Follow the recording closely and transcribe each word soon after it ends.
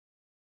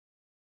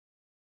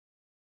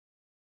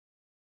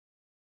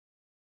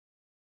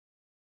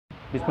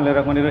বিসমিল্লাহির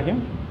রহমানির রহিম।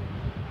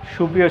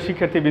 সুপ্রিয়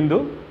শিক্ষার্থীবৃন্দ,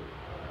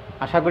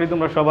 আশা করি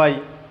তোমরা সবাই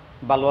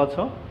ভালো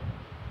আছো।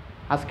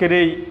 আজকের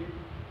এই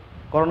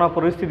করোনা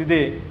পরিস্থিতিতে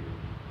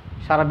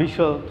সারা বিশ্ব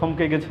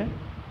থমকে গেছে।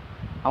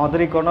 আমাদের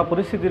এই করোনা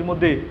পরিস্থিতির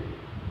মধ্যে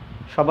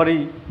সবারই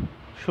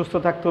সুস্থ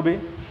থাকতে হবে।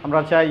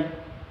 আমরা চাই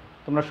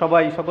তোমরা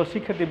সবাই, সকল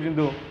শিক্ষার্থীবৃন্দ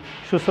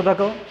সুস্থ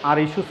থাকো। আর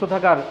এই সুস্থ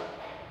থাকার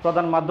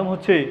প্রধান মাধ্যম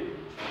হচ্ছে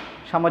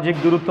সামাজিক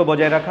দূরত্ব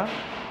বজায় রাখা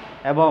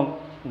এবং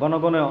ঘন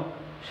ঘন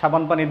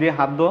সাবান পানি দিয়ে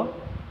হাত ধোয়া।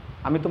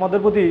 আমি তোমাদের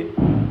প্রতি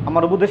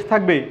আমার উপদেশ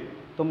থাকবে,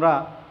 তোমরা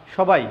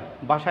সবাই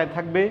বাসায়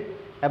থাকবে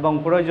এবং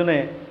প্রয়োজনে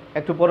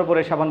একটু পরে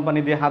পরে সাবান পানি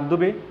দিয়ে হাত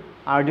ধুবে।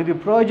 আর যদি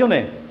প্রয়োজনে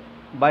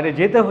বাইরে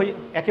যেতে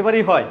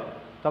একেবারেই হয়,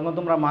 তখন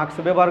তোমরা মাস্ক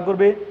ব্যবহার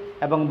করবে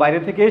এবং বাইরে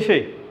থেকে এসে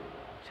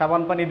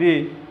সাবান পানি দিয়ে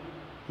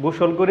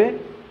গোসল করে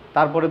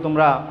তারপরে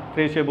তোমরা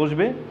ফ্রেশ হয়ে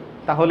বসবে।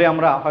 তাহলে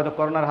আমরা হয়তো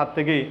করোনার হাত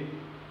থেকে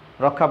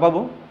রক্ষা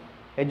পাবো।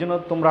 এই জন্য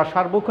তোমরা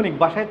সার্বক্ষণিক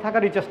বাসায়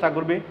থাকারই চেষ্টা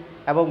করবে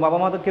এবং বাবা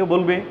মাকেও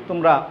বলবে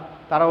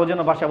তারাও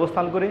যেন বাসায়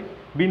অবস্থান করে,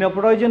 বিনা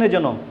প্রয়োজনে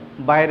যেন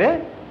বাইরে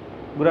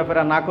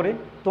ঘোরাফেরা না করে।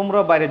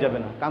 তোমরাও বাইরে যাবে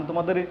না, কারণ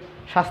তোমাদের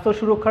স্বাস্থ্য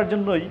সুরক্ষার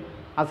জন্যই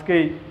আজকে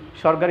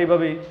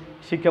সরকারিভাবে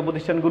শিক্ষা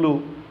প্রতিষ্ঠানগুলো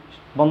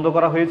বন্ধ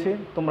করা হয়েছে।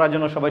 তোমরা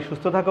যেন সবাই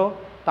সুস্থ থাকো।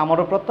 তা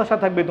আমারও প্রত্যাশা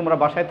থাকবে তোমরা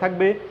বাসায়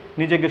থাকবে,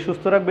 নিজেকে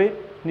সুস্থ রাখবে।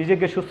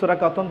 নিজেকে সুস্থ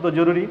রাখা অত্যন্ত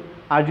জরুরি।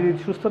 আর যদি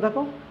সুস্থ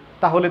থাকো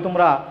তাহলে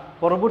তোমরা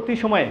পরবর্তী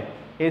সময়ে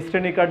এই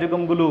শ্রেণী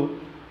কার্যক্রমগুলো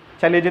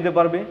চালিয়ে যেতে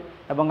পারবে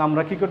এবং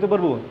আমরা কি করতে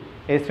পারবো,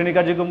 এই শ্রেণী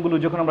কার্যক্রমগুলো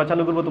যখন আমরা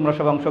চালু করবো তোমরা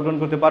সবাই অংশগ্রহণ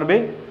করতে পারবে।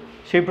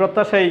 সেই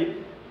প্রত্যাশাই,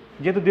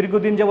 যেহেতু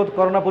দীর্ঘদিন যাবৎ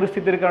করোনা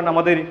পরিস্থিতির কারণে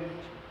আমাদের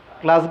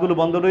ক্লাসগুলো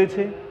বন্ধ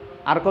রয়েছে,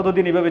 আর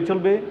কতদিন এভাবে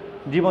চলবে,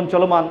 জীবন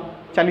চলমান,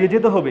 চালিয়ে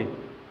যেতে হবে।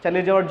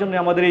 চালিয়ে যাওয়ার জন্য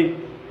আমাদের এই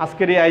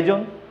আজকের এই আয়োজন।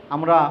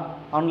 আমরা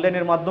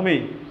অনলাইনের মাধ্যমে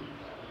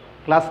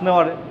ক্লাস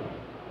নেওয়ার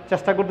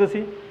চেষ্টা করতেছি।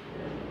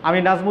 আমি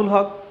নাজমুল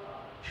হক,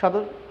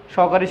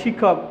 সহকারী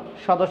শিক্ষক,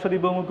 সদস্যদী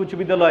বহুমুখী উচ্চ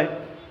বিদ্যালয়,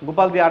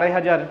 গোপালদি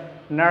 ২৫০০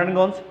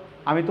 নারায়ণগঞ্জ।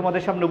 আমি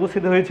তোমাদের সামনে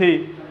উপস্থিত হয়েছি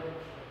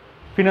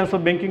ফিনান্স ও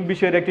ব্যাংকিং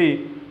বিষয়ের একটি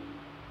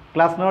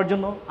ক্লাস নেওয়ার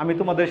জন্য। আমি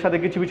তোমাদের সাথে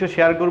কিছু বিষয়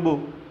শেয়ার করব,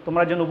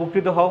 তোমরা যেন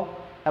উপকৃত হও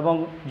এবং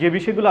যে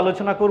বিষয়গুলো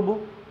আলোচনা করব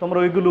তোমরা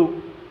ওইগুলো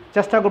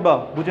চেষ্টা করবা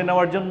বুঝে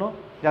নেওয়ার জন্য,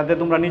 যাতে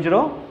তোমরা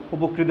নিজেরাও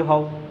উপকৃত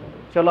হও।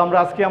 চলো আমরা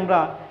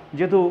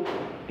যেহেতু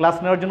ক্লাস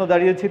নেওয়ার জন্য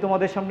দাঁড়িয়েছি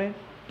তোমাদের সামনে,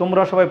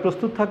 তোমরা সবাই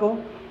প্রস্তুত থাকো।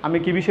 আমি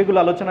কি বিষয়গুলো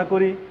আলোচনা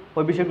করি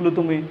ওই বিষয়গুলো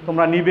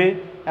তোমরা নিবে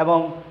এবং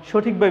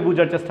সঠিকভাবে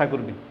বোঝার চেষ্টা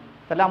করবে।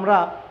 তাহলে আমরা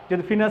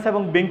যদি ফিনান্স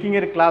এবং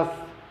ব্যাংকিংয়ের ক্লাস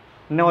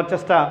নেওয়ার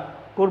চেষ্টা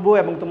করব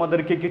এবং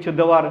তোমাদেরকে কিছু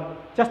দেওয়ার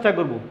চেষ্টা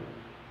করব,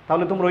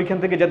 তাহলে তোমরা ওইখান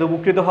থেকে যাতে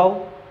উপকৃত হও।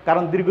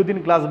 কারণ দীর্ঘদিন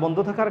ক্লাস বন্ধ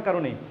থাকার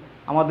কারণে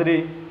আমাদের এই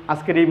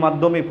আজকের এই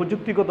মাধ্যমে,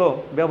 প্রযুক্তিগত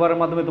ব্যবহারের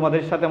মাধ্যমে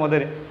তোমাদের সাথে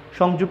আমাদের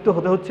সংযুক্ত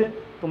হতে হচ্ছে।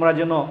 তোমরা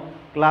যেন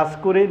ক্লাস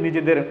করে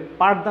নিজেদের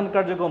পাঠদান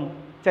কার্যক্রম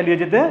চালিয়ে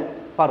যেতে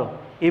পারো,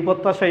 এই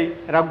প্রত্যাশাই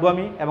রাখবো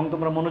আমি এবং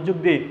তোমরা মনোযোগ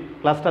দিয়ে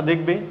ক্লাসটা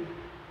দেখবে।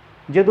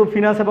 যেহেতু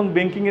ফিনান্স এবং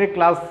ব্যাংকিংয়ের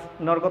ক্লাস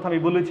নেওয়ার কথা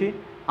আমি বলেছি,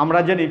 আমরা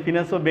জানি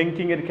ফিনান্স ও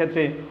ব্যাংকিংয়ের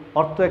ক্ষেত্রে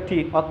অর্থ একটি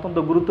অত্যন্ত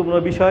গুরুত্বপূর্ণ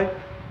বিষয়।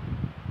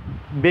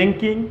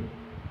 ব্যাংকিং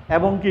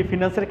এবং কি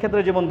ফিনান্সের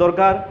ক্ষেত্রে যেমন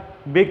দরকার,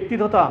 ব্যক্তি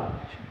তথা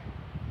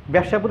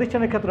ব্যবসা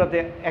প্রতিষ্ঠানের ক্ষেত্রে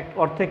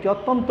অর্থ একটি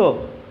অত্যন্ত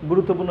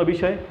গুরুত্বপূর্ণ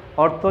বিষয়।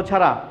 অর্থ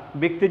ছাড়া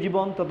ব্যক্তি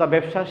জীবন তথা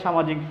ব্যবসা,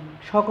 সামাজিক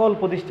সকল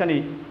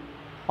প্রতিষ্ঠানই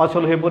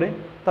অচল হয়ে পড়ে।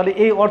 তাহলে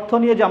এই অর্থ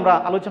নিয়ে যে আমরা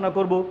আলোচনা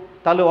করব,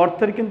 তাহলে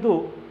অর্থের কিন্তু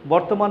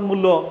বর্তমান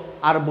মূল্য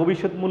আর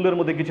ভবিষ্যৎ মূল্যের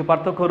মধ্যে কিছু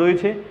পার্থক্য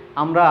রয়েছে।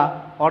 আমরা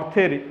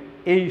অর্থের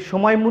এই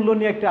সময় মূল্য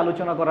নিয়ে একটি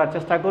আলোচনা করার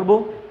চেষ্টা করব।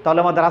 তাহলে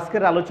আমাদের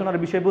আজকের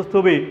আলোচনার বিষয়বস্তু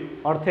হবে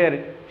অর্থের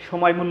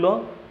সময় মূল্য।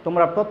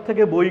 তোমরা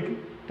প্রত্যেকে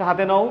বইটা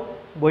হাতে নাও,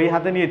 বই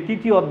হাতে নিয়ে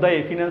তৃতীয় অধ্যায়ে,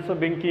 ফিনান্স ও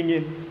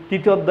ব্যাংকিংয়ের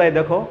তৃতীয় অধ্যায়ে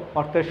দেখো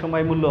অর্থের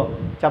সময় মূল্য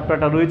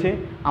চ্যাপ্টারটা রয়েছে।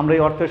 আমরা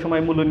এই অর্থের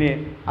সময় মূল্য নিয়ে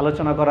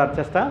আলোচনা করার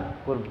চেষ্টা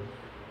করব।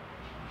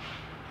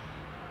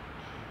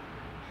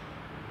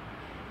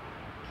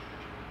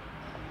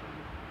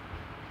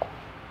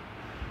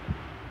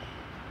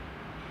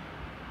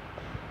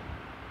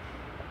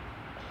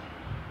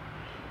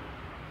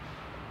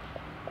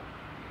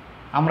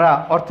 আমরা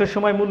অর্থের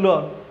সময় মূল্য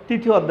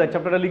তৃতীয় অধ্যায়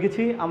চ্যাপ্টারটা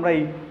লিখেছি, আমরা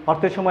এই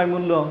অর্থের সময়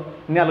মূল্য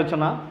নিয়ে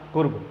আলোচনা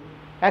করব।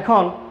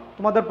 এখন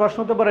তোমাদের প্রশ্ন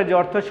হতে পারে যে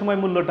অর্থের সময়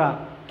মূল্যটা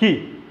কি?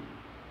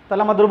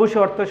 তাহলে আমাদের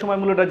অবশ্যই অর্থের সময়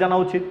মূল্যটা জানা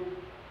উচিত।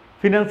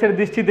 ফিনান্সের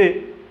দৃষ্টিতে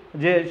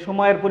যে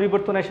সময়ের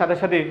পরিবর্তনের সাথে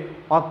সাথে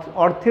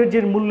অর্থের যে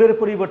মূল্যের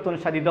পরিবর্তন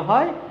সাধিত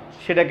হয়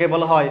সেটাকে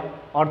বলা হয়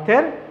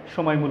অর্থের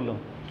সময় মূল্য।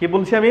 কি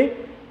বলছি আমি?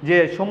 যে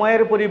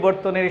সময়ের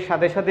পরিবর্তনের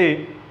সাথে সাথে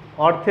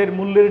অর্থের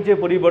মূল্যের যে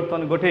পরিবর্তন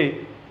ঘটে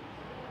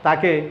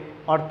তাকে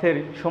অর্থের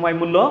সময়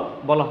মূল্য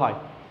বলা হয়।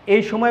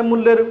 এই সময়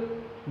মূল্যের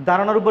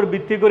ধারণার উপর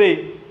ভিত্তি করে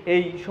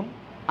এই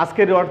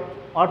আজকের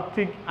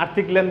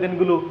আর্থিক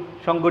লেনদেনগুলো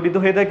সংগঠিত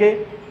হয়ে থাকে।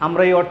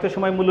 আমরা এই অর্থের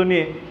সময় মূল্য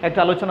নিয়ে একটা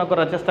আলোচনা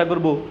করার চেষ্টা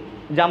করব।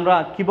 যে আমরা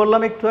কি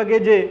বললাম একটু আগে,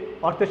 যে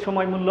অর্থের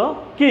সময় মূল্য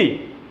কি?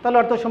 তাহলে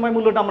অর্থের সময়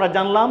মূল্যটা আমরা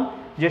জানলাম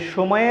যে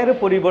সময়ের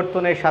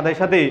পরিবর্তনের সাথে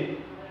সাথে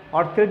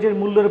অর্থের যে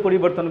মূল্যের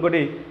পরিবর্তন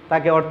ঘটে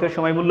তাকে অর্থের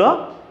সময় মূল্য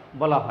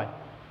বলা হয়।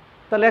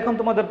 তাহলে এখন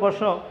তোমাদের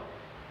প্রশ্ন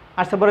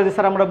আসতে পারে যে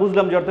স্যার আমরা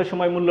বুঝলাম যে অর্থের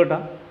সময় মূল্যটা,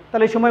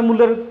 তাহলে এই সময়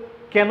মূল্যের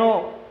কেন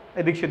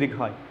এদিক সেদিক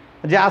হয়?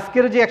 যে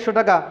আজকের যে 100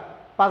 টাকা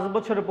 5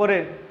 বছর পরে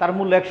তার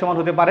মূল্য এক সমান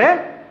হতে পারে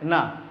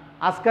না।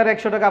 আজকের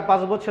 100 টাকা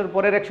 5 বছর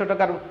পরের 100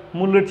 টাকার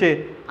মূল্যের চেয়ে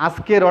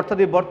আজকের অর্থাৎ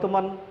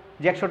বর্তমান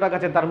যে 100 টাকা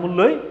আছে তার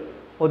মূল্যই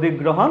অধিক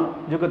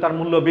গ্রহণযোগ্য, তার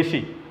মূল্য বেশি।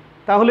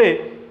 তাহলে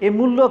এই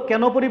মূল্য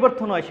কেন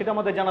পরিবর্তন হয় সেটা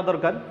আমাদের জানা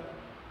দরকার।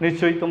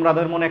 নিশ্চয়ই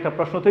তোমাদের মনে একটা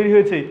প্রশ্ন তৈরি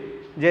হয়েছে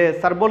যে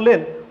স্যার বললেন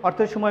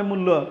অর্থের সময়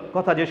মূল্য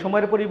কথা, যে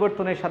সময়ের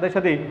পরিবর্তনের সাথে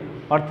সাথে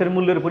অর্থের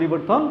মূল্যের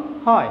পরিবর্তন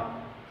হয়।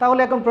 তাহলে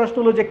এখন প্রশ্ন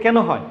হলো যে কেন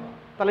হয়,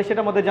 তাহলে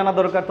সেটা আমাদের জানা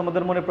দরকার।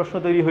 তোমাদের মনে প্রশ্ন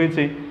তৈরি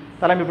হয়েছে,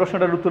 তাহলে আমি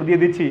প্রশ্নটার উত্তর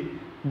দিয়ে দিচ্ছি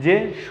যে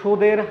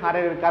সুদের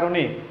হারের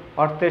কারণে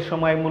অর্থের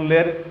সময়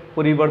মূল্যের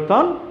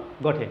পরিবর্তন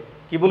ঘটে।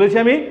 কি বলেছি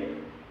আমি?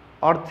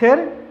 অর্থের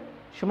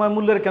সময়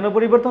মূল্যের কেন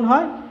পরিবর্তন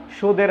হয়?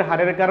 সুদের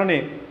হারের কারণে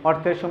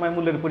অর্থের সময়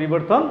মূল্যের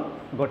পরিবর্তন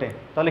ঘটে।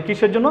 তাহলে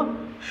কিসের জন্য?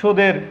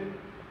 সুদের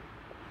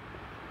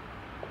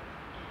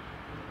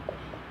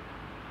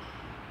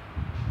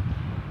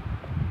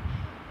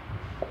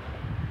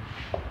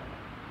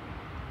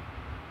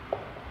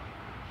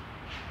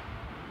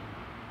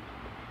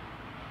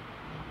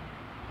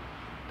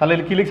তাহলে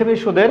কি লিখছে আমি?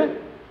 সুদের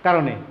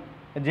কারণে,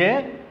 যে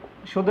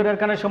সুদের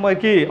কারণে সময়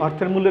কি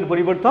অর্থের মূল্যের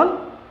পরিবর্তন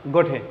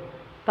ঘটে।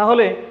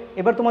 তাহলে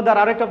এবার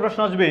তোমাদের আরেকটা প্রশ্ন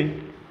আসবে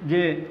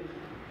যে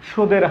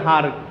সুদের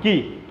হার কি?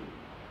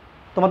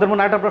 তোমাদের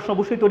মনে আরেকটা প্রশ্ন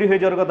অবশ্যই তৈরি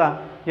হয়ে যাওয়ার কথা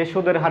যে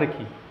সুদের হার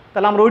কি।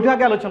 তাহলে আমরা ওইটা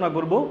আগে আলোচনা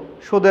করব,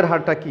 সুদের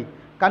হারটা কি।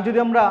 কারণ যদি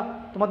আমরা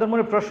তোমাদের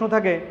মনে প্রশ্ন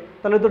থাকে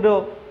তাহলে তো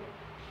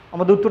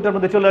আমাদের উত্তরটার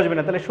মধ্যে চলে আসবে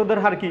না। তাহলে সুদের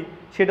হার কি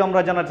সেটা আমরা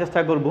জানার চেষ্টা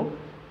করব।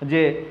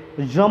 যে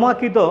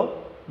জমাকৃত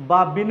বা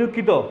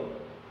বিনিয়োগকৃত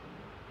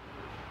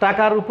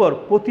টাকার উপর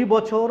প্রতি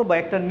বছর বা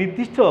একটা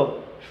নির্দিষ্ট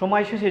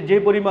সময় শেষে যে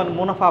পরিমাণ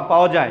মুনাফা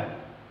পাওয়া যায়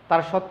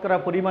তার শতকরা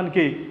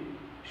পরিমাণকে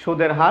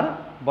সুদের হার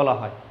বলা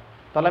হয়।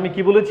 তাহলে আমি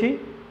কি বলেছি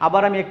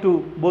আবার আমি একটু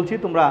বলছি,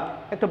 তোমরা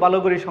একটু ভালো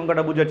করে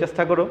সংজ্ঞাটা বোঝার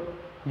চেষ্টা করো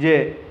যে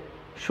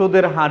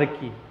সুদের হার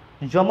কি।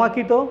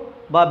 জমাকৃত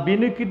বা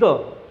বিনিয়োগকৃত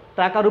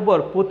টাকার উপর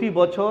প্রতি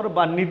বছর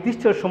বা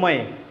নির্দিষ্ট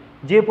সময়ে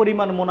যে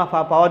পরিমাণ মুনাফা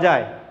পাওয়া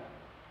যায়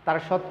তার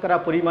শতকরা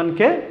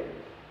পরিমাণকে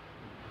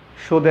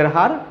সুদের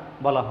হার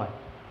বলা হয়।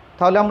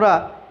 তাহলে আমরা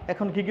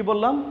এখন কি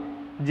বললাম?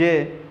 যে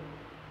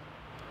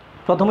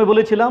প্রথমে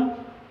বলেছিলাম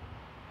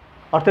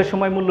অর্থের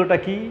সময় মূল্যটা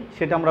কি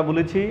সেটা আমরা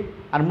বলেছি,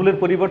 আর মূল্যের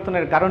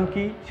পরিবর্তনের কারণ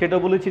কি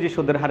সেটাও বলেছি যে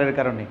সুদের হারের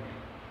কারণে।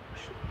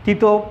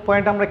 তৃতীয়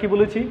পয়েন্ট আমরা কি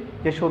বলেছি?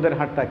 যে সুদের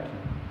হারটা কি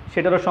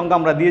সেটারও সংজ্ঞা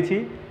আমরা দিয়েছি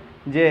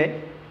যে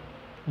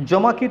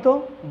জমাকৃত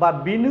বা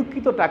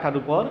বিনিয়োগকৃত টাকার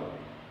উপর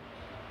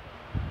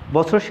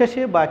বছর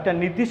শেষে বা একটা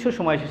নির্দিষ্ট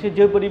সময় শেষে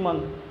যে পরিমাণ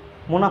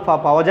মুনাফা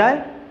পাওয়া যায়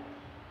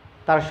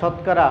তার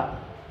শতকরা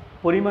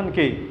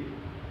পরিমাণকে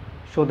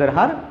সুদের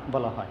হার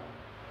বলা হয়।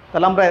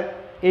 তাহলে আমরা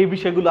এই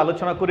বিষয়গুলো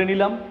আলোচনা করে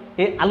নিলাম।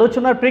 এই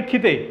আলোচনার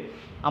প্রেক্ষিতে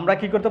আমরা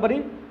কি করতে পারি?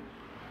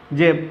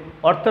 যে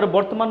অর্থের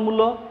বর্তমান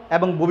মূল্য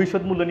এবং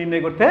ভবিষ্যৎ মূল্য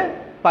নির্ণয় করতে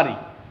পারি।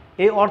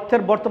 এই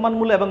অর্থের বর্তমান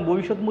মূল্য এবং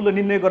ভবিষ্যৎ মূল্য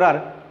নির্ণয় করার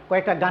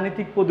কয়েকটা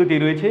গাণিতিক পদ্ধতি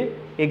রয়েছে।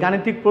 এই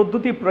গাণিতিক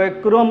পদ্ধতি প্রয়োগ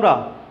করেও আমরা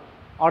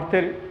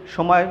অর্থের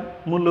সময়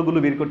মূল্যগুলো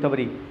বের করতে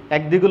পারি।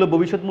 একদিকে হলো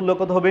ভবিষ্যৎ মূল্য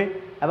কত হবে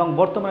এবং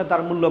বর্তমানে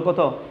তার মূল্য কত,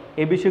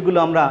 এই বিষয়গুলো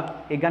আমরা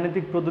এই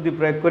গাণিতিক পদ্ধতি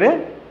প্রয়োগ করে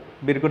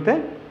বের করতে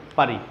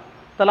পারি।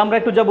 তাহলে আমরা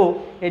একটু যাব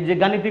এই যে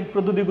গাণিতিক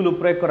পদ্ধতিগুলো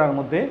প্রয়োগ করার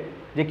মধ্যে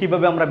যে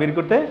কিভাবে আমরা বের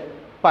করতে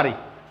পারি।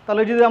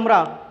 তাহলে যদি আমরা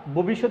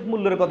ভবিষ্যৎ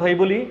মূল্যের কথাই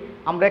বলি,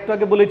 আমরা একটু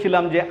আগে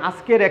বলেছিলাম যে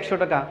আজকের 100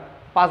 টাকা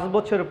 5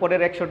 বছর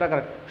পরের 100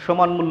 টাকার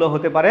সমান মূল্য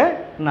হতে পারে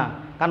না,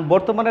 কারণ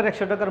বর্তমানের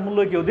 100 টাকার মূল্য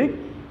কি অধিক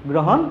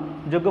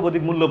গ্রহণযোগ্য,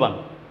 অধিক মূল্যবান।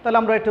 তাহলে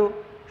আমরা একটু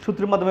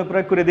সূত্রের মাধ্যমে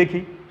প্রয়োগ করে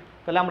দেখি।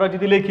 তাহলে আমরা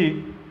যদি লিখি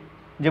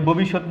যে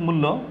ভবিষ্যৎ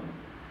মূল্য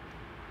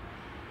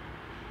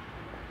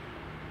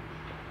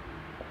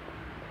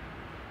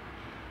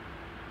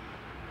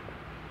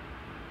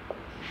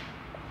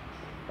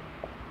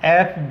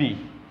FB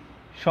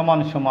সমান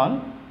সমান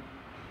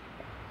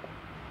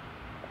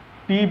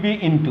PB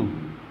ইন্টু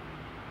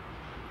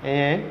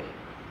 1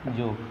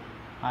 যোগ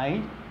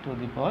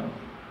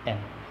I⁴n।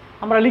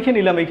 আমরা লিখে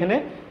নিলাম এখানে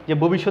যে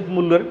ভবিষ্যৎ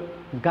মূল্যের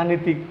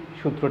গাণিতিক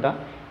সূত্রটা।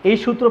 এই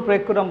সূত্র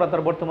প্রয়োগ করে আমরা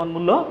তার বর্তমান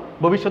মূল্য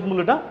ভবিষ্যৎ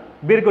মূল্যটা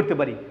বের করতে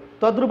পারি।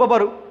 তদ্রূপ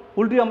আবার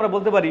উল্টি আমরা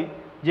বলতে পারি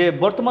যে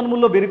বর্তমান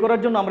মূল্য বের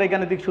করার জন্য আমরা এই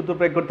গাণিতিক সূত্র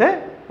প্রয়োগ করতে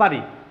পারি।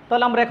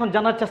 তাহলে আমরা এখন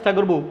জানার চেষ্টা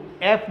করব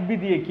FB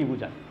দিয়ে কি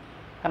বোঝায়।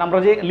 কারণ আমরা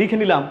যে লিখে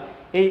নিলাম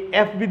এই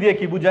FB দিয়ে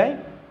কি বোঝায়,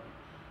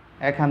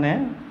 এখানে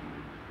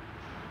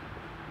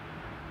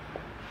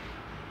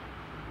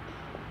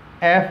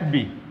FB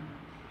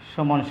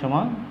সমান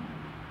সমান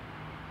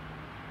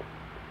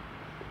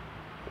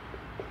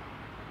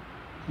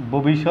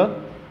ভবিষ্যৎ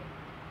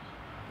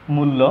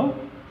মূল্য,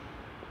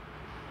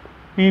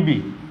 PB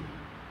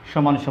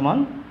সমান সমান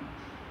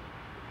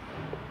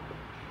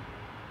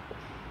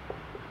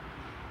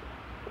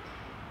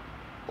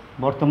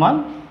বর্তমান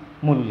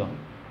মূল্য,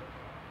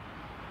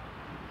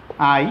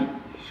 I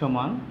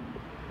সমান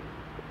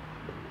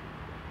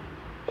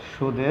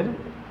সুদের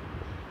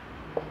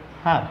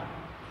হার,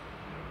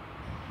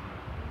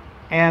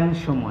 N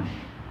সময়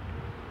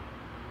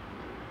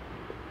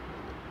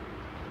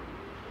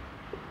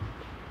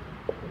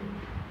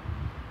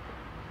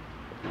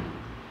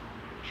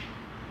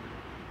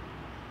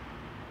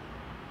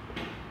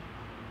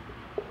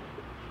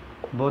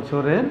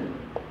বছরের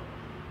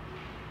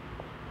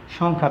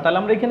সংখ্যা। তাহলে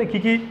আমরা এখানে কি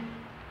কি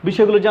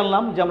বিষয়গুলো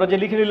জানলাম, যে আমরা যে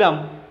লিখে নিলাম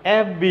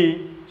এফ বি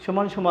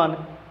সমান সমান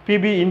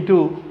পিবি ইন্টু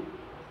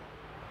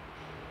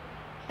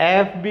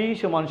এফ বি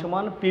সমান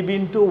সমান PB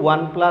into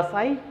 1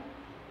 + i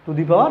to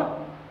the power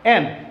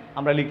n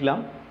আমরা লিখলাম।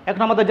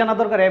 এখন আমাদের জানা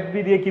দরকার এফ বি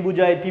দিয়ে কী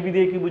বোঝায়, পিবি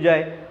দিয়ে কী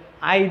বোঝায়,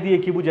 আই দিয়ে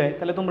কী বোঝায়।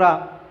 তাহলে তোমরা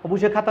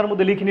অবশ্যই খাতার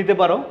মধ্যে লিখে নিতে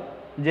পারো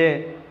যে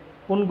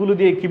কোনগুলো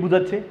দিয়ে কী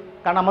বোঝাচ্ছে,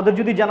 কারণ আমাদের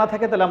যদি জানা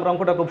থাকে তাহলে আমরা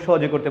অঙ্কটা খুব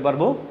সহজে করতে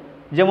পারবো।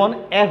 যেমন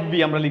এফ বি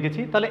আমরা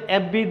লিখেছি, তাহলে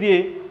এফ বি দিয়ে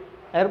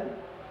এর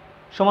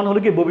সমান হলো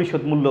কি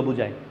ভবিষ্যৎ মূল্য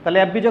বোঝায়। তাহলে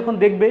এফ বি যখন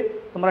দেখবে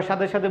তোমরা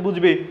সাথে সাথে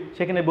বুঝবে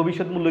সেখানে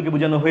ভবিষ্যৎ মূল্যকে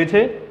বোঝানো হয়েছে।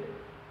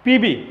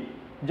 পিবি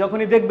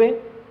যখনই দেখবে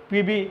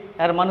পিবি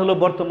এর মান হলো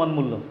বর্তমান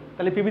মূল্য,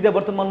 তাহলে পিবি দিয়ে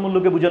বর্তমান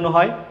মূল্যকে বোঝানো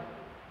হয়।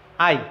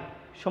 আই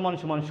সমান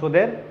সমান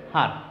সুদের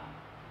হার,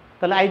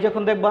 তাহলে আই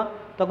যখন দেখবা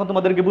তখন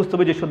তোমাদেরকে বুঝতে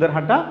হবে যে সুদের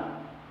হারটা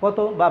কত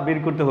বা বের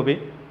করতে হবে।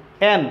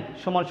 এন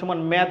সমান সমান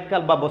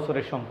মেয়াদকাল বা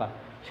বছরের সংখ্যা,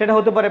 সেটা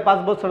হতে পারে 5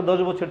 বছর, 10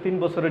 বছর, 3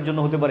 বছরের জন্য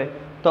হতে পারে।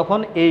 তখন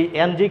এই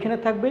এন যেখানে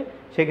থাকবে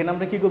সেখানে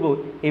আমরা কী করবো,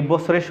 এই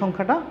বছরের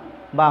সংখ্যাটা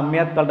বা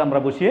মেয়াদকালটা আমরা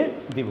বসিয়ে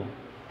দিব।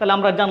 তাহলে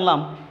আমরা জানলাম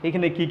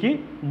এখানে কি কি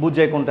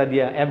বুঝায় কোনটা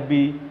দিয়া, এফ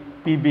বি,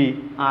 পিবি,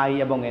 আই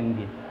এবং এন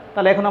দিয়ে।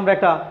 তাহলে এখন আমরা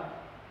একটা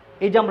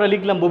এই যে আমরা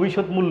লিখলাম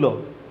ভবিষ্যৎ মূল্য,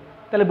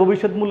 তাহলে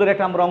ভবিষ্যৎ মূল্যের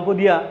একটা আমরা অঙ্ক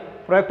দিয়া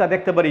প্রয়োগটা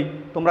দেখতে পারি।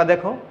 তোমরা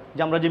দেখো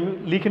যে আমরা যে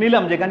লিখে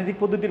নিলাম যে গাণিতিক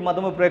পদ্ধতির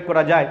মাধ্যমে প্রয়োগ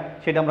করা যায়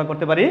সেটা আমরা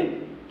করতে পারি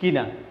কি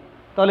না।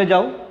 তাহলে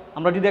যাও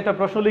আমরা যদি একটা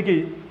প্রশ্ন লিখি,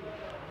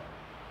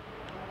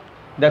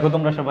 দেখো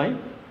তোমরা সবাই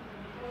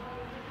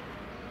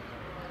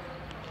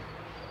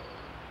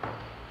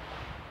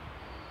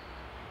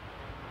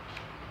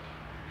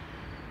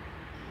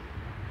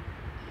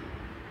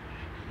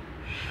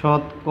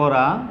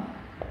শতকরা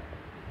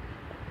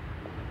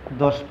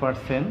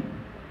 10%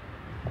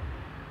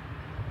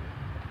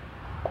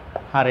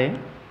 হারে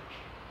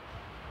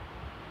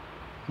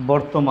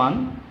বর্তমান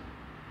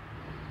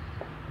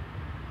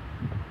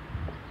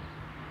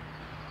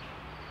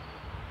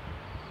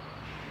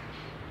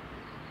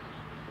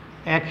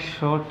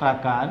 100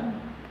 টাকার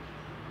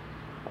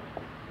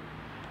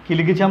কি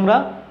লিখেছি আমরা,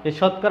 যে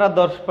শতকরা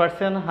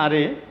 10%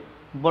 হারে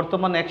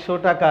বর্তমান 100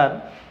 টাকার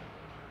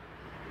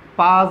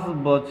 5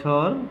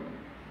 বছর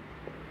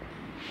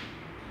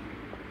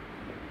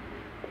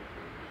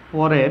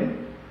পরের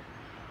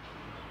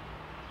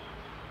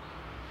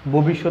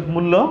ভবিষ্যৎ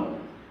মূল্য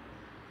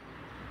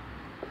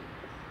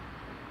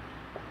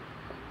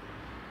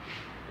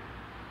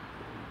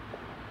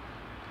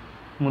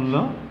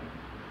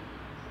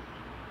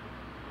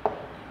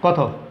কত।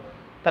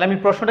 তাহলে আমি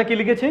প্রশ্নটা কি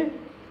লিখেছি,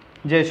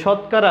 যে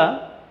শতকরা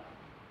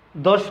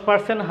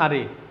 10%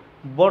 হারে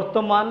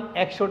বর্তমান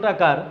 100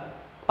 টাকার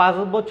 5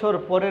 বছর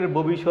পরের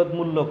ভবিষ্যৎ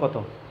মূল্য কত।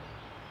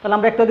 তাহলে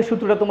আমরা একটা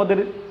সূত্রটা তোমাদের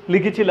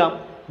লিখেছিলাম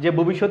যে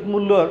ভবিষ্যৎ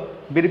মূল্য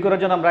বের করার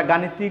জন্য আমরা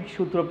গাণিতিক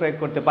সূত্র প্রয়োগ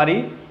করতে পারি,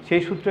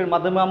 সেই সূত্রের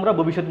মাধ্যমে আমরা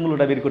ভবিষ্যৎ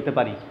মূল্যটা বের করতে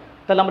পারি।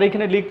 তাহলে আমরা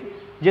এখানে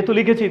যেহেতু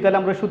লিখেছি তাহলে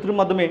আমরা সূত্রের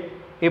মাধ্যমে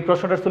এই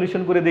প্রশ্নটার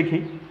সলিউশন করে দেখি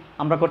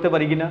আমরা করতে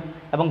পারি কিনা,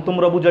 এবং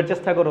তোমরা বোঝার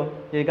চেষ্টা করো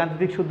যে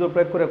গাণিতিক সূত্র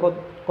প্রয়োগ করে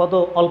কত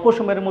অল্প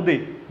সময়ের মধ্যে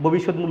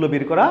ভবিষ্যৎ মূল্য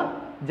বের করা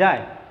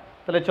যায়।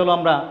 তাহলে চলো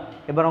আমরা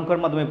এবার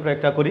অঙ্কের মাধ্যমে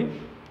প্রয়োগটা করি।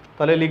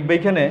 তাহলে লিখবে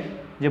এখানে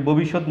যে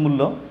ভবিষ্যৎ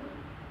মূল্য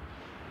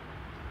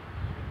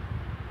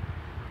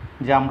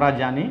যে আমরা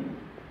জানি,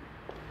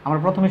 আমরা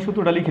প্রথমে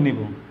সূত্রটা লিখে নিব।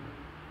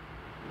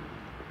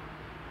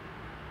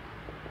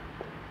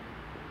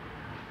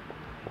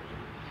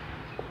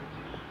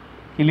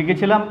 কি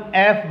লিখেছিলাম,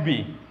 এফ বি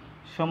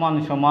সমান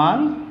সমান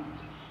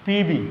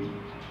PB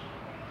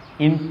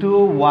into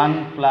 1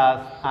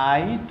 +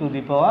 i to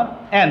the power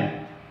n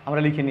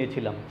আমরা লিখে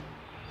নিয়েছিলাম।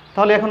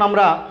 তাহলে এখন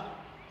আমরা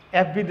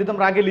এফ বি দিয়ে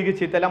আমরা আগে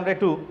লিখেছি, তাহলে আমরা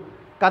একটু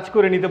কাজ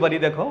করে নিতে পারি।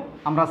 দেখো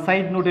আমরা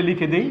সাইড নোটে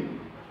লিখে দিই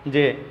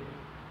যে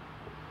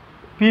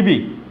পিবি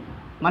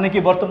মানে কি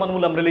বর্তমান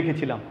মূল্য আমরা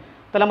লিখেছিলাম।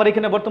 তাহলে আমার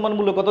এখানে বর্তমান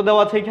মূল্য কত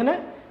দেওয়া আছে, এখানে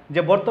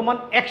যে বর্তমান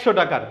 100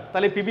 টাকার,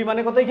 তাহলে পিবি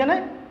মানে কত, এখানে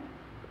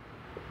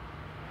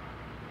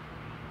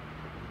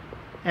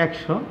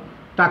 100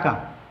 টাকা।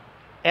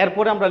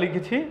 এরপরে আমরা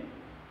লিখেছি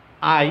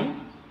আই,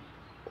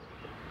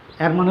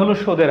 এর মানে হলো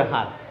সুদের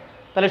হার।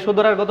 তাহলে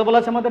সুদের হার কত বলা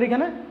আছে আমাদের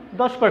এখানে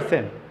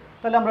 10%।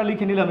 তাহলে আমরা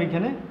লিখে নিলাম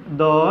এখানে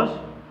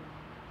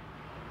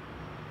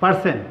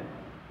 10%,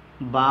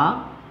 বা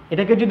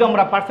এটাকে যদি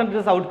আমরা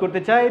পার্সেন্টেজ আউট করতে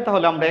চাই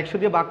তাহলে আমরা 100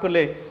 দিয়ে ভাগ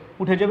করলে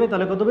উঠে যাবে,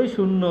 তাহলে কত হবে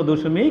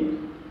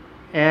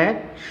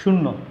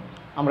 0.10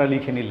 আমরা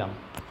লিখে নিলাম।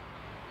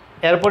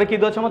 এরপরে কি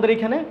দেওয়া আছে আমাদের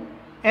এখানে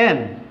এন,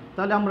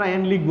 তাহলে আমরা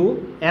এন লিখব।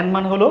 এন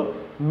মান হলো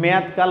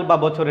মেয়াদকাল বা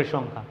বছরের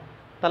সংখ্যা।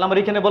 তাহলে আমার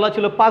এখানে বলা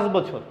ছিল 5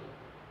 বছর,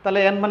 তাহলে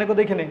এন মানে কত,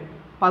 এখানে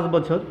 5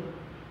 বছর।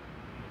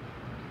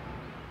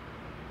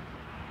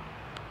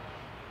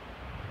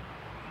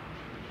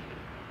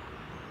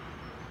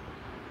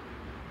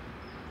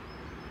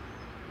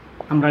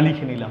 আমরা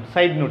লিখে নিলাম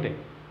সাইড নোটে।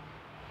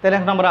 তাহলে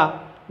এখন আমরা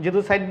যেহেতু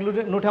সাইড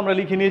নোটে আমরা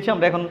লিখে নিয়েছি,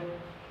 আমরা এখন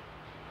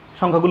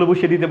সংখ্যাগুলো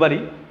বসিয়ে দিতে পারি।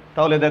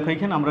 তাহলে দেখো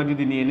এখানে আমরা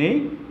যদি নিয়ে নেই,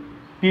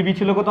 পিবি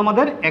ছিল কত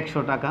আমাদের 100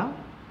 টাকা,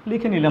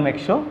 লিখে নিলাম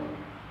 100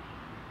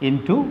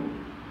 ইন্টু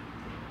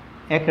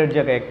 1 এর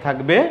জায়গায় 1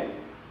 থাকবে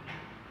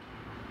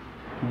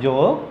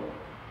যোগ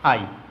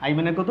আই। আই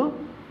মানে কত?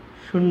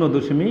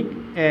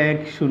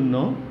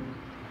 0.10।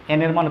 এন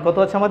এর মান কত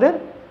আছে আমাদের?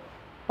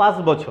 5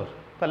 বছর।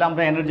 তাহলে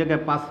আমরা এনের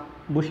জায়গায় 5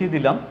 বসিয়ে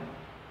দিলাম।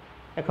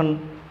 এখন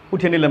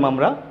উঠে নিলাম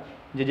আমরা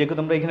যেহেতু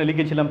আমরা এখানে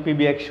লিখেছিলাম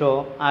পিবি 100,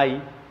 আই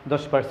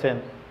 10%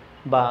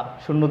 বা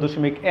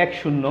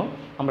 0.10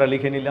 আমরা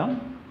লিখে নিলাম।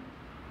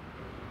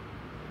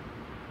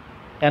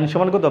 এন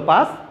সমান কত?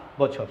 5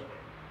 বছর।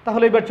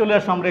 তাহলে এবার চলে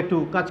আসো আমরা একটু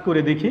কাজ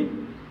করে দেখি।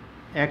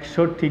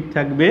 100 ঠিক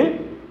থাকবে,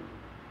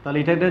 তাহলে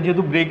এটা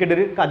যেহেতু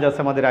ব্রেকেটের কাজ আছে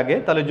আমাদের আগে,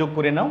 তাহলে যোগ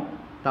করে নাও।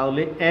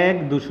 তাহলে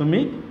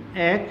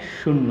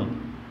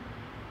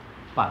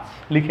 1.105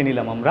 লিখে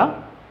নিলাম আমরা।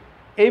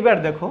 এইবার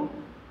দেখো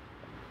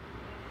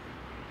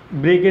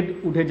ব্রেকেট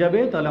উঠে যাবে,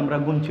 তাহলে আমরা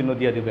গুণ চিহ্ন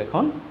দিয়ে দেবো।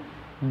 এখন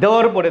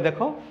দেওয়ার পরে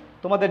দেখো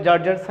তোমাদের যার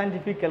যার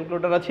সায়েন্টিফিক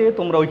ক্যালকুলেটর আছে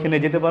তোমরা ওইখানে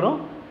যেতে পারো,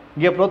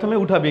 গিয়ে প্রথমে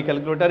উঠাবে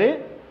ক্যালকুলেটারে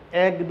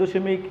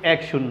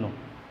 1.10,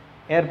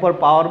 এরপর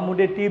পাওয়ার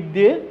মোডে টিপ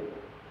দিয়ে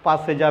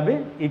পাশে যাবে,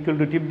 ইকুয়াল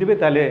টু টিপ দিবে,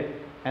 তাহলে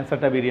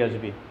অ্যান্সারটা বেরিয়ে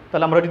আসবে।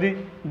 তাহলে আমরা যদি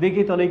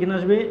দেখি তাহলে এখানে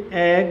আসবে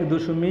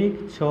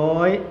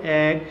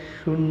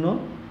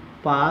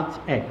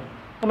 1.6105।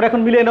 তোমরা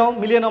এখন মিলিয়ে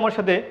নাও আমার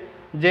সাথে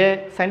যে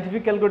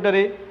সায়েন্টিফিক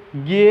ক্যালকুলেটারে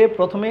গিয়ে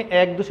প্রথমে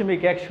 1.10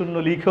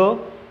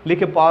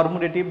 লিখে পাওয়ার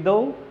মোডে টিপ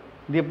দাও,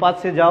 দিয়ে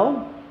পাশে যাও,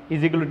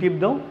 ইকুয়াল টু টিপ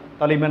দাও,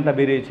 তাহলে এই মানটা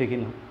বেরিয়েছে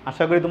কিনা।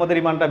 আশা করি তোমাদের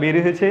এই মানটা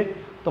বেরিয়ে হয়েছে।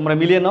 তোমরা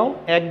মিলিয়ে নাও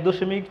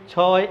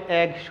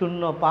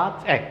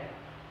 1.61051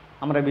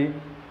 আমরা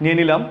নিয়ে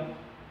নিলাম।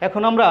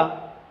 এখন আমরা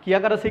কী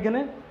আকার আছে? এখানে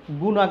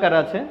গুণ আকার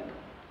আছে।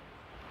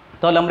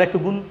 তাহলে আমরা একটু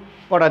গুণ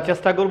করার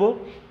চেষ্টা করব।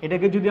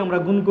 এটাকে যদি আমরা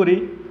গুণ করি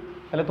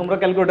তাহলে তোমরা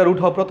ক্যালকুলেটার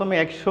উঠাও প্রথমে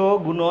 100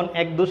 গুণন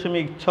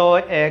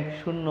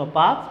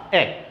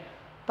 1.61051।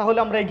 তাহলে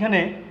আমরা এখানে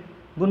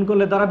গুণ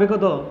করলে দাঁড়াবে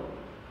কত?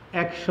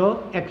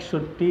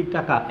 161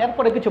 টাকা।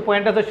 এরপরে কিছু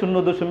পয়েন্ট আছে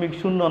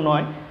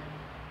 0.09,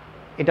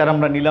 এটার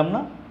আমরা নিলাম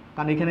না,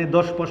 কারণ এখানে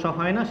 10 পয়সা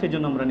হয় না, সেই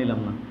জন্য আমরা নিলাম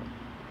না,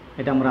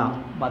 এটা আমরা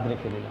বাদ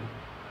রেখে দিলাম।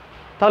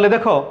 তাহলে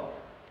দেখো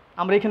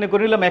আমরা এখানে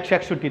করে নিলাম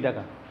 161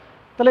 টাকা।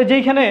 তাহলে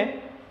যেইখানে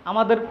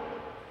আমাদের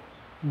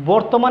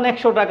বর্তমান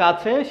 100 টাকা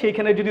আছে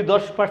সেইখানে যদি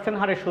 10%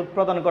 হারে সুদ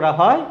প্রদান করা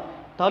হয়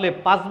তাহলে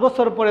 5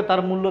 বছর পরে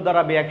তার মূল্য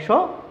দাঁড়াবে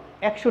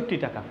 161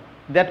 টাকা।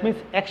 দ্যাট মিনস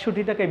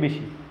 160 টাকাই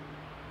বেশি।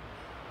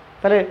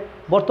 তাহলে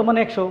বর্তমানে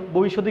 100,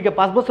 ভবিষ্যৎ দিকে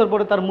 5 বছর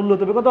পরে তার মূল্য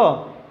দেবে কত?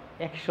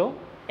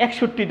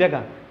 161 টাকা।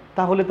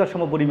 তাহলে তার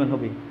সমপরিমাণ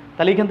হবে।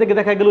 তাহলে এখান থেকে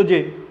দেখা গেল যে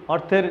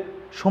অর্থের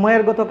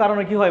সময়েরগত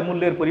কারণে কি হয়?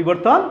 মূল্যের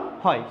পরিবর্তন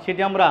হয়।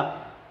 সেটি আমরা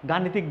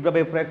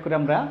গাণিতিকভাবে প্রয়োগ করে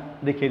আমরা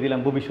দেখিয়ে দিলাম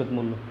ভবিষ্যৎ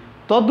মূল্য।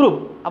 তদ্রূপ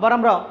আবার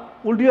আমরা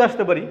উল্টিয়ে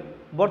আসতে পারি,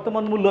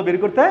 বর্তমান মূল্য বের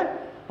করতে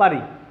পারি।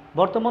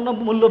 বর্তমান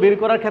মূল্য বের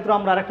করার ক্ষেত্রে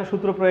আমরা আরেকটা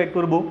সূত্র প্রয়োগ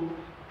করব।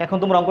 এখন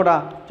তোমরা অঙ্কটা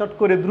চট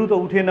করে দ্রুত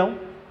উঠিয়ে নাও,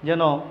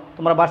 যেন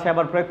তোমরা বাসায়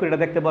আবার প্রয়োগ করে এটা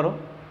দেখতে পারো,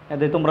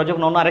 এতে তোমরা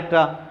যখন অন্য আরেকটা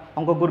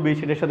অঙ্ক করবে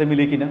সেটার সাথে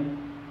মিলে কিনা।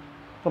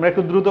 তোমরা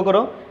একটু দ্রুত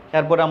করো,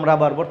 এরপরে আমরা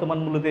আবার বর্তমান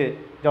মূল্যতে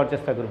যাওয়ার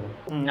চেষ্টা করব।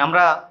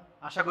 আমরা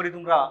আশা করি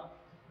তোমরা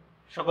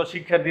সকল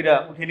শিক্ষার্থীরা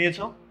উঠে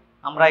নিয়েছো।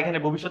 আমরা এখানে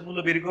ভবিষ্যৎ মূল্য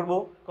বের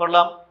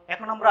করলাম।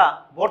 এখন আমরা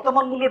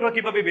বর্তমান মূল্যটা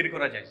কিভাবে বের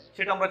করা যায়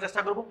সেটা আমরা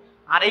চেষ্টা করব।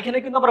 আর এখানে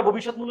কিন্তু আমরা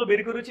ভবিষ্যৎ মূল্য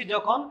বের করেছি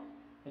যখন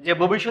যে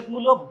ভবিষ্যৎ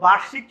মূল্য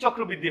বার্ষিক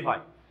চক্রবৃদ্ধি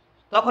হয়,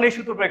 তখন এই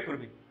সূত্র প্রয়োগ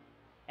করবে।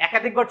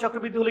 একাধিকবার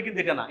চক্রবৃদ্ধি হলে কিন্তু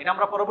এটা না, এটা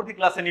আমরা পরবর্তী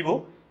ক্লাসে নিব।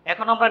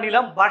 এখন আমরা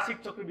নিলাম বার্ষিক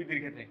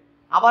চক্রবৃদ্ধির ক্ষেত্রে।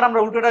 আবার আমরা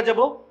উল্টোটা যাব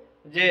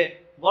যে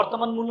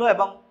বর্তমান মূল্য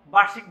এবং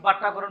বার্ষিক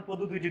বাট্টাকরণ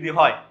পদ্ধতি যদি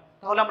হয়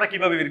তাহলে আমরা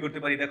কিভাবে বের করতে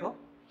পারি। দেখো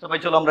সবাই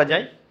চলো আমরা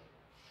যাই।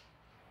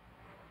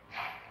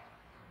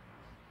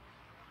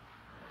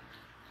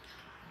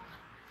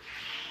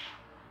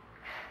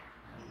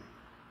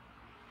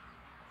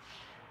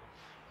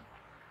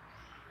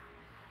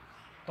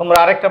 তোমরা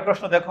আরেকটা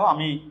প্রশ্ন দেখো,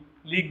 আমি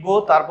লিখবো,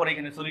 তারপরে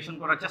এখানে সলিউশন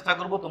করার চেষ্টা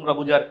করব, তোমরা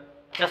বোঝার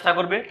চেষ্টা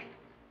করবে।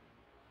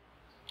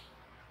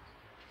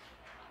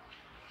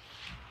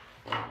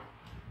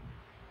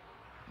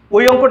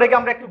 ওই অঙ্কটাকে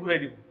আমরা একটু ঘুরে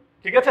দিব,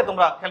 ঠিক আছে?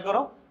 তোমরা খেয়াল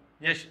করো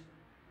যে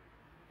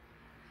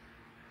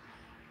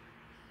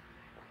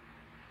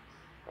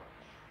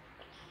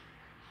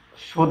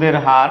সুদের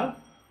হার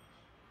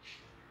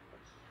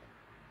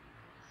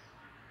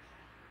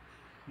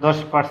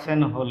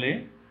 10% হলে,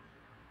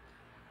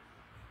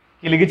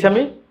 কি লিখেছি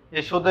আমি? যে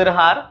সুদের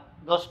হার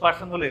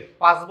 10% হলে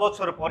 5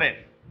 বছর পরে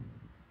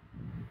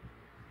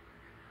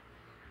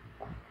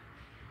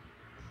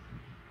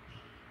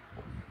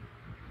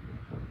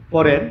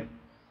পরের,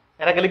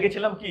 এর আগে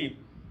লিখেছিলাম কি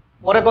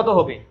পরে কত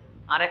হবে,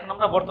 আর এখন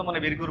আমরা বর্তমানে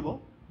বের করব।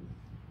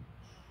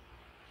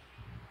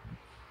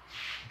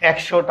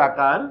 100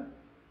 টাকার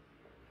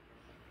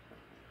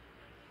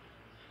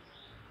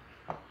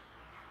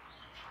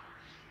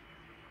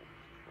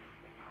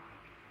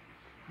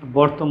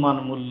বর্তমান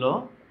মূল্য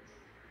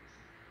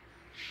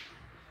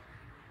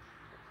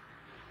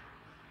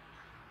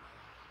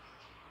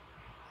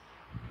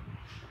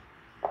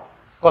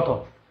কত?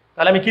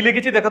 তাহলে আমি কি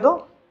লিখেছি দেখো তো,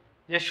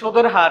 যে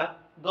সুদের হার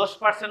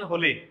 10%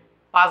 হলে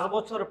 5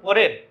 বছর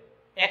পরের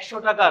 100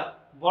 টাকার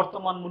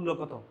বর্তমান মূল্য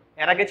কত।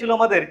 এর আগে ছিল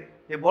আমাদের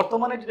যে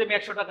বর্তমানে যদি আমি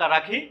 100 টাকা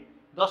রাখি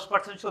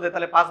 10% সুদে,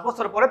 তাহলে 5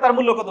 বছর পরে তার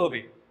মূল্য কত হবে।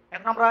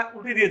 এখন আমরা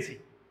উঠিয়ে দিয়েছি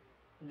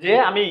যে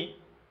আমি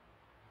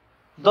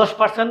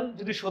 10%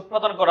 যদি সুদ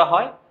প্রদান করা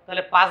হয়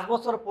তাহলে 5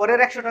 বছর পরের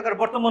 100 টাকার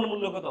বর্তমান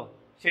মূল্য কত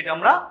সেটা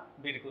আমরা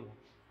বের করব।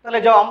 তাহলে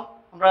যাও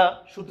আমরা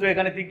সূত্র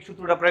এখানে ঠিক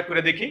সূত্রটা প্রয়োগ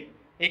করে দেখি।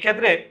 এই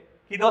ক্ষেত্রে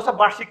কি দেওয়া আছে,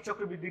 বার্ষিক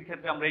চক্রবৃদ্ধির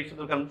ক্ষেত্রে আমরা এই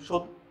সূত্র, কারণ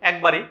সুদ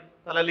একবারই,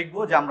 তাহলে লিখবো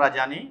যে আমরা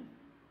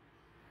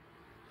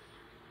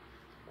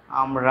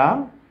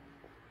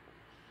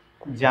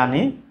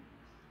জানি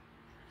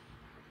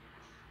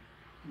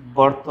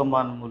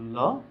বর্তমান মূল্য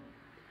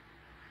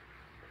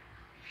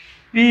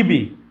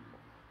পিবি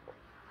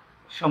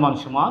সমান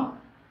সমান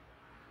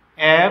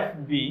এফ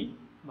বি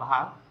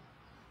ভাগ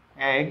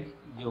 1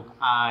 যোগ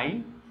I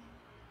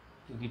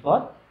to the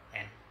power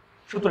N.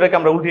 সূত্রটাকে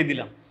আমরা উল্টিয়ে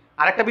দিলাম।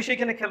 আরেকটা বিষয়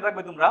এখানে খেয়াল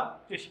রাখবে তোমরা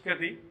যে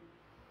শিক্ষার্থী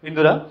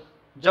বিন্দুরা,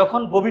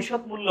 যখন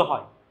ভবিষ্যৎ মূল্য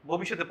হয়,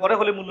 ভবিষ্যতে পরে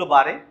হলে মূল্য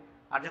বাড়ে,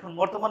 আর যখন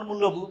বর্তমান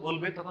মূল্য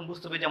বলবে তখন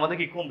বুঝতে হবে যে আমাদের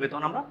কি কমবে,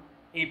 তখন আমরা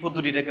এই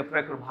পদ্ধতিটাকে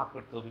প্রয়োগ করে ভাগ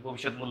করতে হবে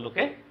ভবিষ্যৎ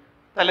মূল্যকে।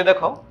 তাহলে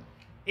দেখো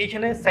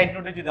এইখানে সাইড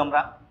নোটে যদি আমরা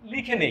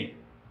লিখে নেই,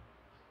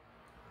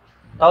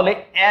 তাহলে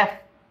এফ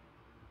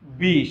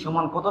বি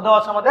সমান কত দেওয়া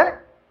আছে আমাদের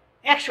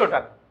 100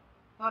 টাকা।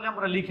 তাহলে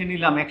আমরা লিখে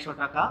নিলাম 100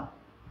 টাকা।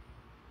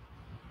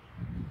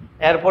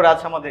 এরপর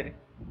আছে আমাদের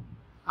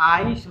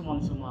আই সমান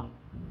সমান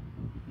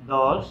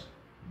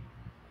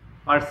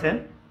 10%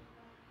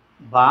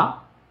 বা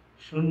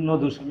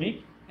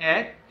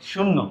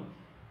 0.10।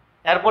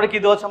 এরপরে কি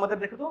দেওয়া আছে আমাদের,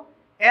 দেখো তো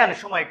এন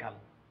সময়কাল,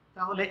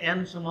 তাহলে এন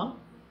সমান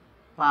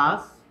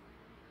 5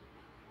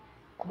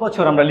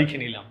 বছর আমরা লিখে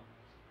নিলাম।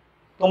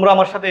 তোমরা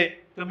আমার সাথে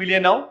একটু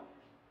মিলিয়ে নাও,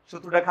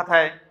 সূত্রটা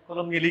খাতায়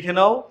কলম নিয়ে লিখে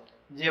নাও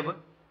যে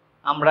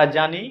আমরা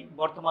জানি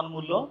বর্তমান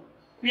মূল্য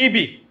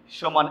পিবি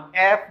সমান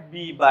এফ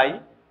বি বাই,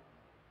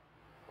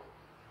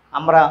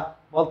 আমরা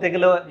বলতে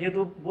গেলে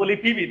যেহেতু বলি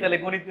পিবি, তাহলে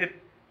গণিতের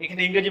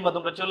এখানে ইংরেজি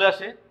মাধ্যমটা চলে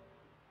আসে,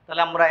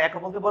 তাহলে আমরা একও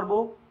বলতে পারবো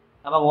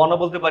এবং ওয়ানও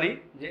বলতে পারি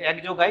যে 1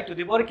 যোগ আই টু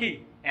দি পাওয়ার কি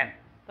এন।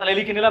 তাহলে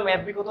লিখে নিলাম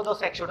এফ বি কত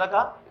 100 টাকা,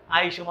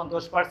 আই সমান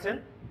 10%,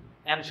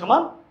 এন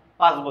সমান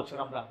 5 বছর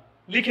আমরা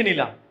লিখে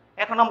নিলাম।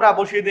 এখন আমরা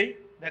বসিয়ে দেই,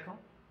 দেখো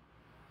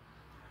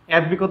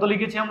এফ বি কত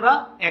লিখেছি আমরা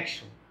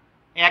 100,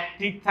 1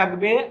 ঠিক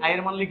থাকবে, আই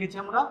এর মান লিখেছি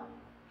আমরা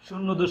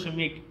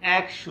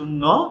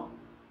 0.10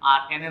 আর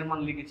এন এর মান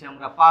লিখেছি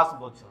আমরা 5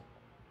 বছর।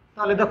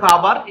 তাহলে দেখো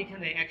আবার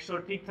এখানে 100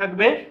 ঠিক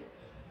থাকবে,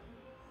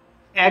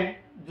 1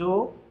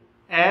 যোগ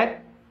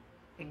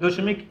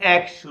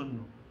 1.10,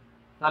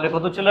 তাহলে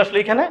কত চলে আসলো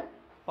এখানে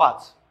 5।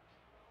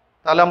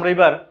 তাহলে আমরা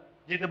এবার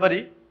যেতে পারি,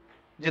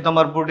 যে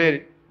তোমার বোর্ডের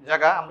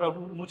জায়গা আমরা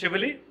মুছে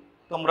ফেলি,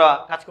 তোমরা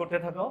কাজ করতে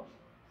থাকো।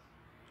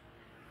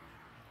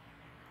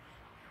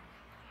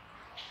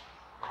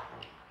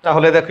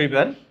 তাহলে দেখো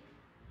এবার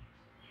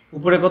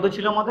উপরে কত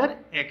ছিল আমাদের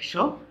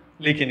 100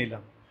 লিখে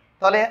নিলাম।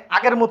 তাহলে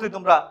আগের মতোই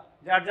তোমরা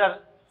যার যার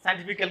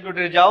সায়েন্টিফিক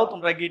ক্যালকুলেটরে যাও,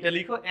 তোমরা গিয়ে এটা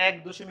লিখো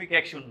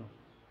 1.10,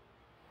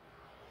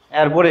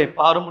 এরপরে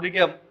পাওয়ার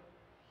মুটিকে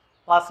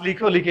 5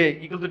 লিখো, লিখে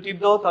ইকুয়াল টু টিপ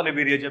দাও, তাহলে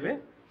বেরিয়ে যাবে।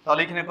 তাহলে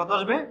এখানে কত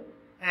আসবে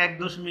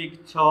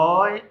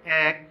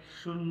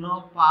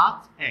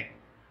 1.6105।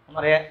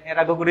 আমরা এর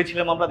আগে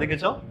করেছিলাম, আমরা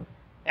দেখেছ।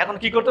 এখন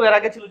কি করতে হবে, এর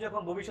আগে ছিল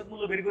যখন ভবিষ্যৎ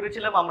মূল্য বের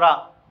করেছিলাম আমরা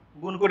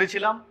গুণ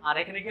করেছিলাম, আর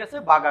এখানে কি আছে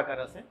ভাগ আকার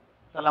আছে,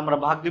 তাহলে আমরা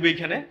ভাগ দিব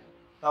এখানে।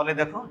 তাহলে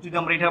দেখো যদি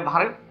আমরা এটা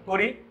ভাগ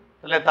করি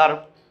তাহলে তার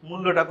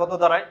মূল্যটা কত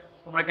দাঁড়ায়,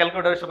 তোমরা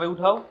ক্যালকুলেটরে সবাই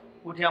উঠাও,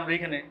 উঠে আমরা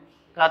এখানে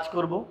কাজ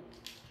করব।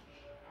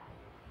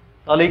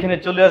 তাহলে এখানে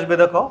চলে আসবে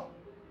দেখো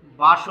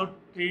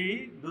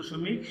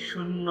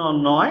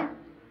 62.09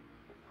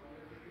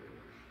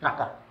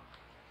 টাকা।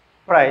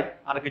 প্রায়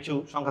আর কিছু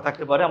সংখ্যা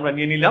থাকতে পারে, আমরা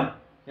নিয়ে নিলাম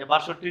যে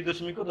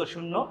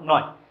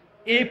 62.09।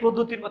 এই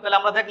পদ্ধতির তাহলে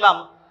আমরা দেখলাম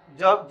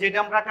যেটা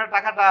আমরা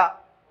টাকাটা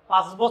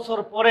 5 বছর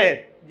পরে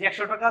যে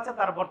 100 টাকা আছে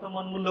তার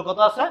বর্তমান মূল্য কত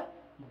আছে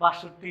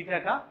 62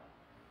 টাকা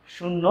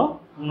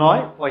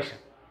 09 পয়সা।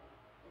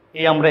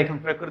 এই আমরা এখন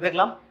প্রয়োগ করে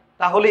দেখলাম।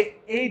 তাহলে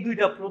এই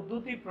দুইটা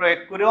পদ্ধতি প্রয়োগ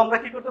করেও আমরা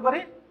কি করতে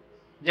পারি,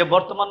 যে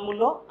বর্তমান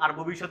মূল্য আর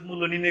ভবিষ্যৎ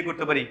মূল্য নির্ণয়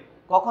করতে পারি।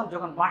 কখন,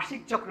 যখন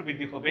বার্ষিক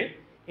চক্রবৃদ্ধি হবে।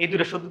 এই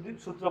দুটো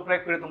সূত্র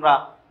প্রয়োগ করে তোমরা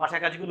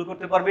বাসায় কাজগুলো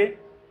করতে পারবে।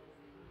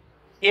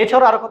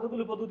 এছাড়া আরো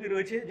কতগুলো পদ্ধতি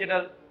রয়েছে, যেটা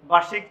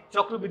বার্ষিক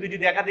চক্রবৃদ্ধি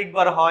যদি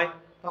একাধিকবার হয়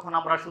তখন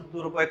আমরা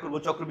সূত্র প্রয়োগ করব,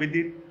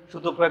 চক্রবৃদ্ধির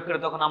সূত্র প্রয়োগ করে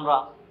তখন আমরা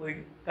ওই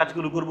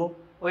কাজগুলো করব।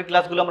 ওই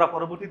ক্লাসগুলো আমরা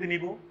পরবর্তীতে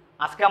নিব।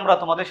 আজকে আমরা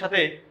তোমাদের সাথে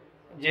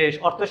যে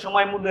অর্থ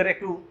সময় মূল্যের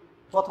একটু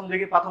প্রথম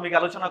দিকে প্রাথমিক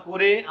আলোচনা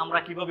করে আমরা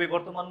কিভাবে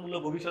বর্তমান মূল্য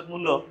ভবিষ্যৎ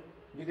মূল্য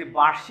যদি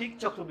বার্ষিক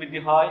চক্রবৃদ্ধি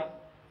হয়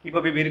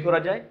কিভাবে বের করা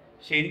যায়,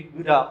 সেই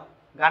দুটা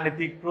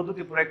গাণিতিক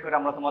পদ্ধতি প্রয়োগ করে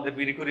আমরা তোমাদের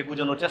বের করে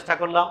বোঝানোর চেষ্টা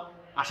করলাম।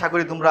 আশা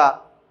করি তোমরা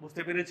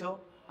বুঝতে পেরেছো।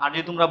 আর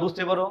যদি তোমরা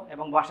বুঝতে পারো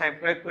এবং বাসায়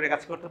প্রয়োগ করে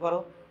কাজ করতে পারো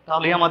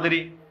তাহলেই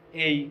আমাদেরই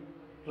এই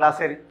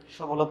ক্লাসের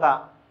সফলতা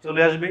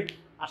চলে আসবে।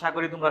 আশা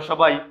করি তোমরা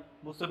সবাই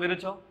বুঝতে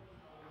পেরেছো।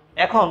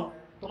 এখন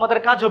তোমাদের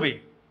কাজ হবে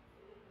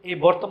এই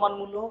বর্তমান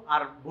মূল্য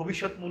আর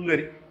ভবিষ্যৎ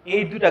মূল্যের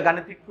এই দুটা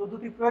গাণিতিক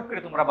পদ্ধতি প্রয়োগ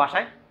করে তোমরা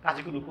বাসায়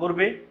কাজগুলো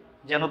করবে,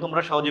 যেন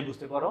তোমরা সহজে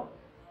বুঝতে পারো।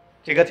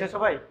 ঠিক আছে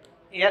সবাই?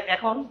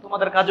 এখন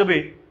তোমাদের কাজ হবে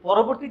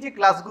পরবর্তী যে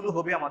ক্লাসগুলো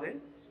হবে আমাদের,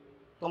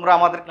 তোমরা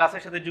আমাদের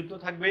ক্লাসের সাথে যুক্ত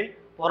থাকবে।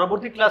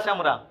 পরবর্তী ক্লাসে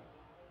আমরা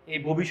এই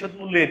ভবিষ্যৎ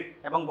মূল্যের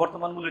এবং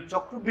বর্তমান মূল্যের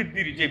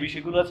চক্রবৃদ্ধির যে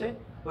বিষয়গুলো আছে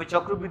ওই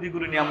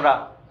চক্রবৃদ্ধিগুলো নিয়ে আমরা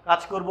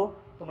কাজ করব।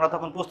 তোমরা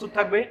তখন প্রস্তুত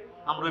থাকবে,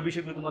 আমরা ওই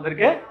বিষয়গুলো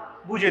তোমাদেরকে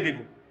বুঝিয়ে দিব।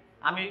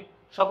 আমি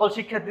সকল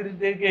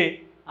শিক্ষার্থীদেরকে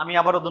আমি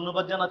আবারও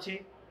ধন্যবাদ জানাচ্ছি।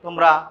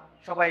 তোমরা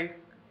সবাই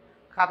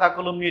খাতা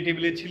কলম নিয়ে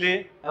টেবিলে ছিলে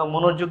এবং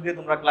মনোযোগ দিয়ে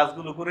তোমরা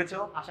ক্লাসগুলো করেছো।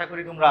 আশা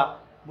করি তোমরা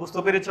বুঝতে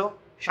পেরেছো।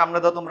 সামনে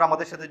দাও তোমরা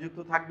আমাদের সাথে যুক্ত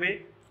থাকবে,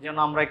 যেন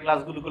আমরা এই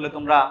ক্লাসগুলো করলে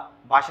তোমরা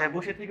বাসায়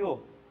বসে থেকেও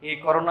এই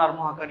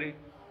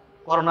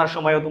করোনার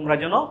সময়ও তোমরা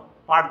যেন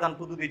পাঠদান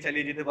পদ্ধতি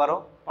চালিয়ে যেতে পারো,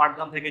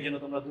 পাঠদান থেকে যেন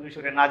তোমরা দূরে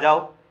সরে না যাও।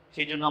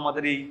 সেই জন্য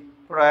আমাদের এই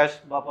প্রয়াস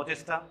বা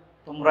প্রচেষ্টা।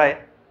 তোমরা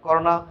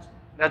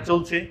করোনাটা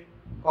চলছে,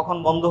 কখন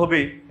বন্ধ হবে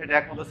সেটা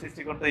একমাত্র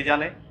সৃষ্টিকর্তাই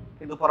জানে,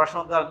 কিন্তু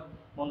পড়াশোনাটা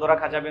বন্ধ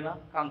রাখা যাবে না,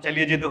 কারণ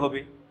চালিয়ে যেতে হবে।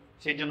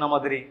 সেই জন্য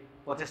আমাদের এই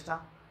প্রচেষ্টা।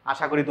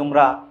 আশা করি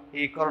তোমরা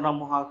এই করোনা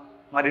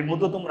মহামারীর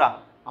মধ্যে তোমরা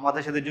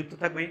আমাদের সাথে যুক্ত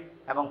থাকবে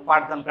এবং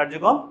পাঠদান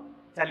কার্যক্রম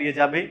চালিয়ে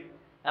যাবে।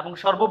 এবং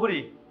সর্বোপরি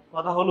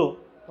কথা হলো,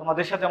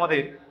 তোমাদের সাথে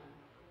আমাদের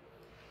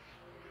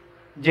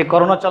যে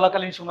করোনা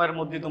চলাকালীন সময়ের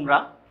মধ্যে তোমরা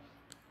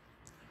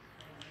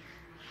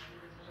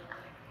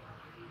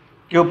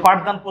কেউ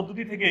পাঠদান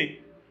পদ্ধতি থেকে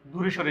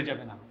দূরে সরে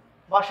যাবে না,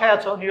 বাসায়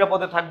আছো,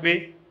 নিরাপদে থাকবে।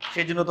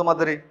 সেই জন্য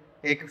তোমাদের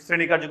এই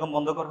শ্রেণী কার্যক্রম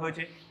বন্ধ করা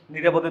হয়েছে।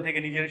 নিরাপদে থেকে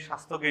নিজের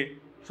স্বাস্থ্যকে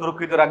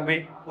সুরক্ষিত রাখবে,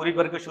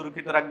 পরিবারকে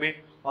সুরক্ষিত রাখবে,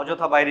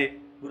 অযথা বাইরে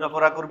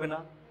ঘোরাফেরা করবে না।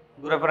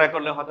 ঘোরাফেরা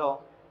করলে হয়তো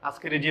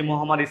আজকের যে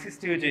মহামারী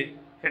সৃষ্টি হয়েছে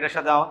সেটার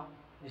সাথে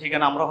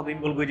সেখানে আমরা হয়তো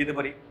ইনভলভ হয়ে যেতে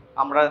পারি।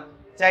 আমরা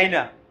চাই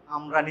না।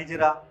 আমরা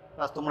নিজেরা,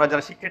 তোমরা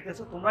যারা শিক্ষার্থী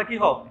আছো, তোমরা কি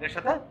হও, এটার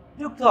সাথে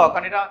যুক্ত হও,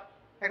 কারণ এটা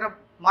একটা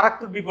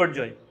মারাত্মক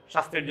বিপর্যয়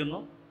স্বাস্থ্যের জন্য।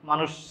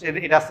 মানুষ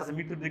এটা আস্তে আস্তে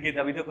মৃত্যুর দিকে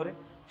ধাবিত করে,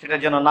 সেটা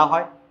যেন না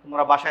হয়।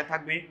 তোমরা বাসায়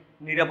থাকবে,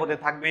 নিরাপদে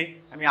থাকবে।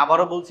 আমি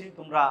আবারও বলছি,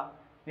 তোমরা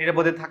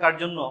নিরাপদে থাকার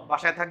জন্য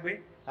বাসায় থাকবে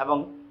এবং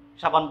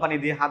সাবান পানি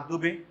দিয়ে হাত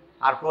ধুবে,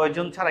 আর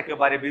প্রয়োজন ছাড়া কেউ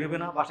বাইরে বেরোবে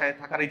না, বাসায়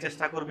থাকারই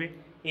চেষ্টা করবে।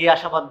 এই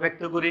আশাবাদ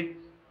ব্যক্ত করে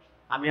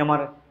আমি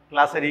আমার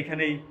ক্লাসের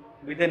এইখানেই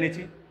বিদায়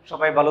নিচ্ছি।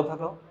 সবাই ভালো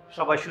থাকো,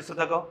 সবাই সুস্থ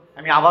থাকো।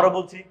 আমি আবারও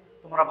বলছি,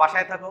 তোমরা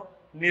বাসায় থাকো,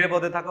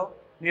 নিরাপদে থাকো।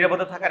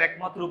 নিরাপদে থাকার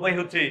একমাত্র উপায়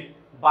হচ্ছে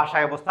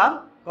বাসায় অবস্থান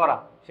করা।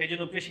 সেই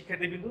জন্য প্রিয়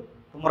শিক্ষার্থীবৃন্দ,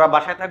 তোমরা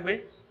বাসায় থাকবে।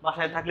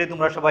 বাসায় থাকলে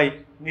তোমরা সবাই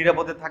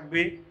নিরাপদে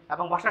থাকবে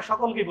এবং বাসার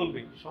সকলকে বলবে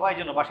সবাই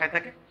যেন বাসায়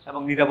থাকে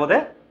এবং নিরাপদে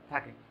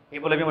থাকে। এই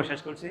বলে আমি আমার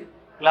শেষ করছি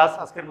ক্লাস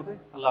আজকের মতো।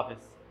 আল্লাহ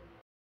হাফেজ।